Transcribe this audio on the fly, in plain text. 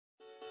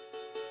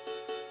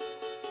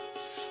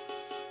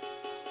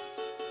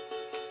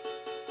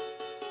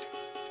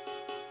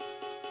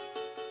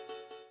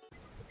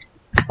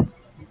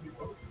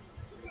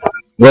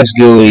What's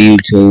good with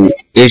YouTube?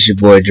 It's your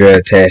boy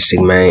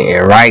Drill-tastic, man,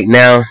 and right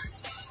now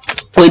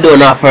we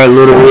doing our first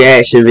little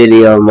reaction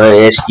video,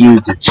 man.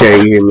 Excuse the chair,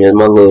 you hear me? It's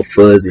my little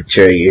fuzzy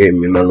chair, you hear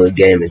me? My little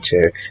gaming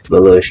chair, my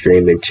little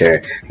streaming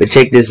chair. But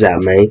check this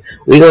out, man.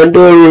 We gonna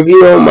do a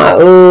review on my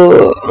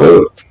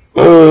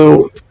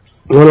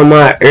one of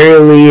my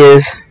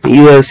earliest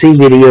UFC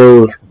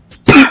videos.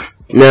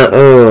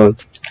 Now,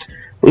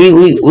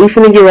 we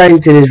finna get right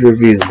into this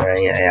review,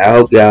 man. I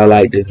hope y'all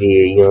like the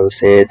video, you know what I'm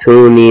saying?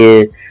 Tune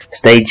in,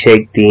 stay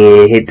checked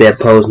in, hit that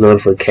post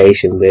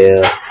notification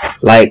bell,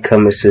 like,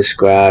 comment,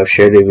 subscribe,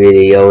 share the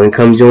video, and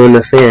come join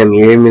the fam,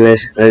 you hear me?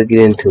 Let's get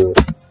into it.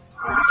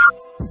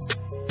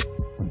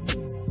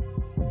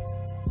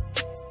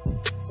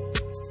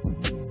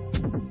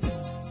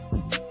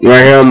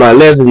 Right here on my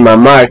left is my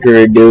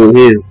marker dude,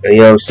 you know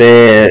what I'm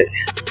saying?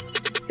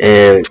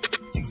 And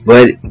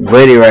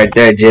Buddy right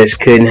there just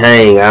couldn't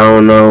hang. I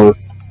don't know.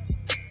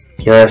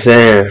 You know what I'm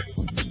saying?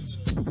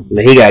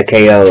 But he got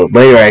KO'd.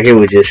 Buddy right here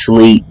was just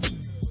sleep.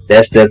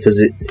 That's the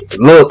position.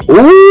 Look.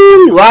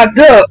 Ooh, locked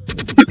up.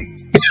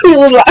 He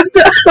was locked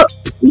up.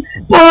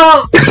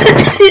 Oh.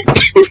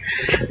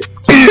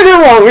 I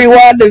won't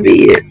rewind the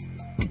video.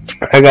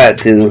 I got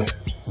to.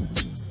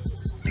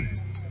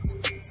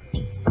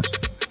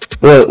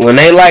 Look, when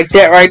they like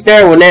that right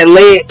there, when that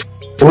leg.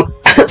 When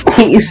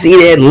you see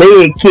that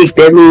leg kick,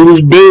 that means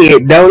he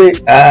dead, don't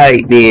it?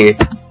 Alright then.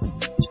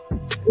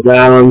 That's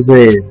all I'm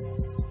saying.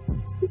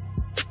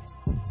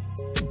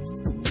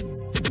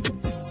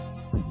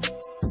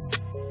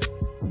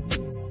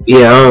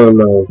 Yeah, I don't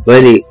know.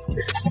 Buddy.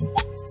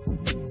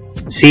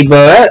 See,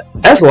 bro,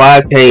 that's why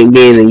I can't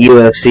be in a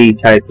UFC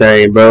type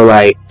thing, bro.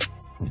 Like,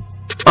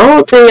 I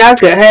don't think I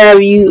could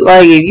have you,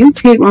 like, if you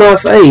kick my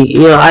face,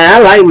 you know, I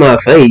like my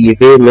face, you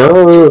feel me?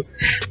 Oh,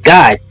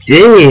 god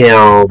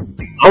damn.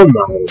 Oh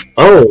my,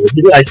 oh,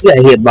 he got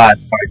hit by a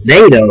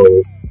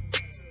tornado.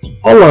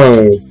 Hold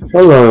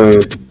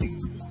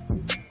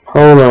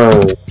on.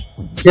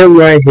 Him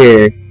right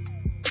here.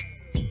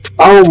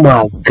 Oh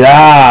my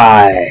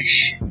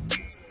gosh.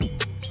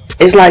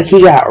 It's like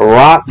he got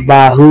rocked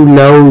by who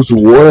knows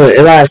what.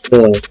 It's like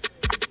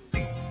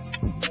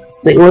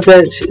what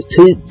that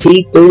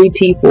T3,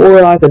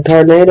 T4, like a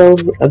tornado.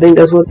 I think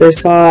that's what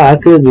that's called. I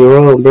could be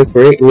wrong, but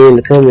correct me in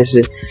the comments.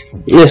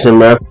 Listen,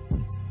 bro.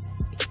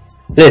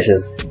 Listen.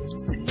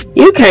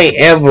 You can't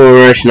ever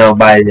rush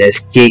nobody that's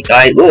kicked.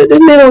 Like, look,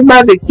 this man was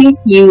about to kick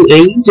you,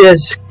 and you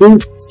just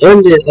scoop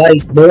under,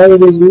 like, below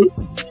his knee.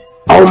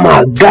 Oh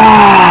my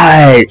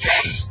god!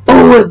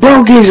 Oh, it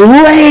broke his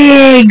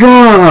leg!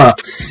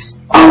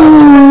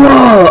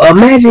 Oh,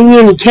 imagine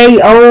getting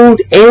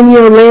KO'd and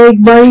your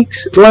leg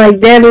breaks. Like,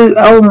 that is,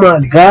 oh my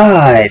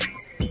god.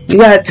 You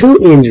got 2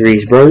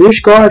 injuries, bro. You're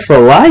scarred for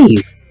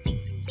life.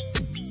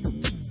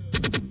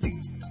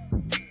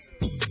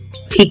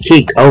 He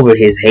kicked over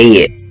his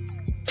head.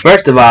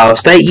 First of all,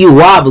 state you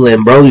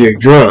wobbling, bro. You're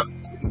drunk.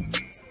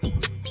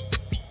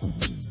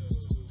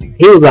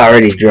 He was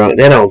already drunk.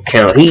 That don't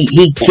count.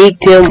 He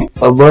kicked him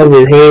above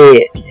his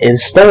head and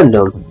stunned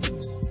him.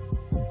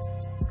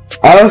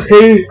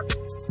 Okay.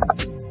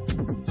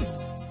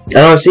 I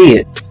don't see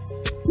it.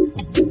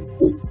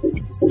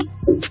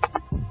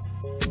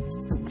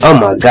 Oh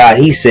my god,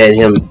 he said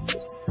him.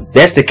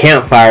 That's the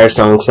campfire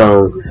song.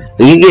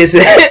 When you get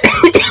set.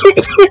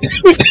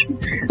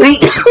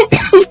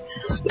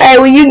 Hey,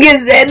 when you get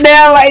set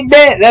down like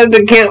that, that's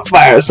the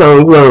campfire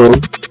song.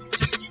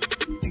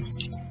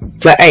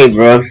 But hey,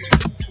 bro,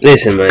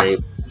 listen, man.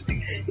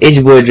 It's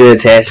your boy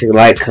Drill-tastic.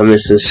 Like, comment,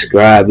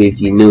 subscribe if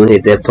you new.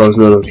 Hit that post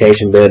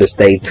notification bell to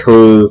stay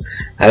tuned.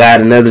 I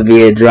got another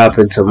video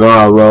dropping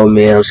tomorrow,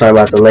 man. I'm sorry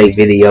about the late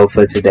video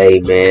for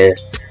today, man.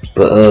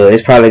 But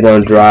it's probably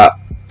gonna drop.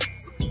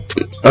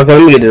 Okay,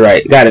 let me get it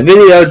right. Got a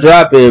video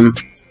dropping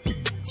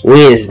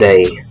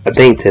Wednesday. I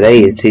think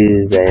today is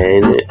Tuesday,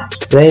 ain't it?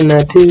 Today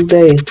not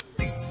Tuesday.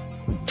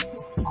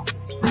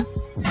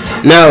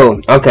 No,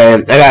 okay.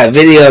 I got a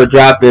video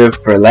dropping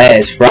for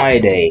last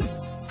Friday.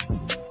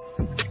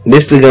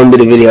 This is gonna be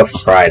the video for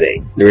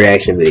Friday, the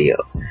reaction video.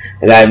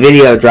 I got a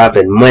video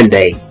dropping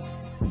Monday,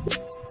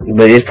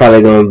 but it's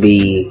probably gonna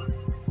be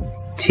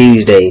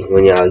Tuesday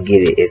when y'all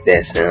get it, if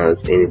that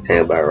sounds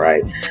anything about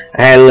right.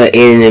 I had a little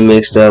editing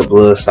mixed up, a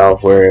little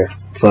software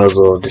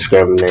fuzzle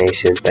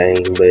discrimination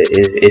thing, but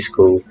it's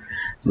cool.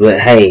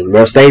 But hey,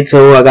 bro, stay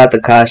tuned. I got the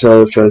car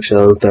show, truck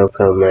show, stuff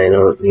coming, man. You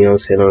know what I'm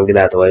saying? Don't get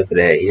out the way for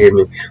that. You hear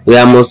me? We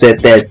almost at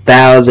that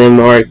 1,000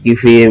 mark. You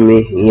feel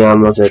me? You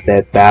almost at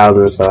that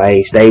 1,000. So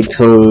hey, stay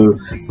tuned.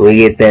 When we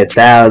get that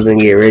 1,000,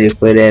 get ready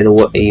for that.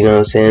 You know what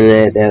I'm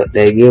saying?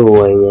 That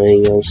giveaway, man.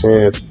 You know what I'm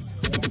saying?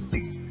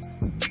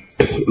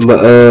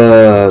 But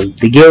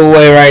the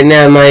giveaway right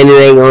now, man, it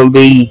ain't gonna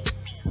be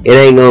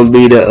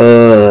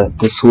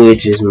the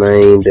Switches,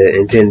 man. The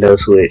Nintendo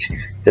Switch.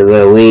 Cause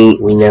we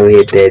never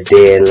hit that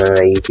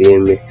deadline, you feel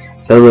me?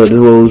 So look, this is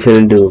what we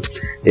finna do.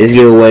 This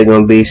giveaway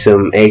gonna be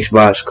some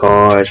Xbox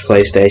cards,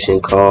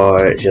 PlayStation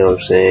cards, you know what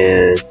I'm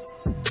saying?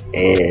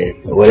 and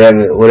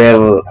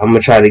whatever. I'm gonna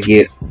try to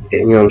get,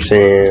 you know what I'm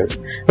saying.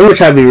 I'm gonna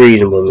try to be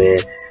reasonable, man.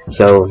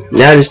 So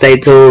now just stay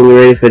tuned.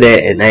 We're ready for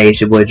that. And hey,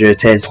 it's your boy Drill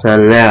Tech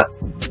signing out.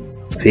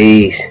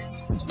 Peace.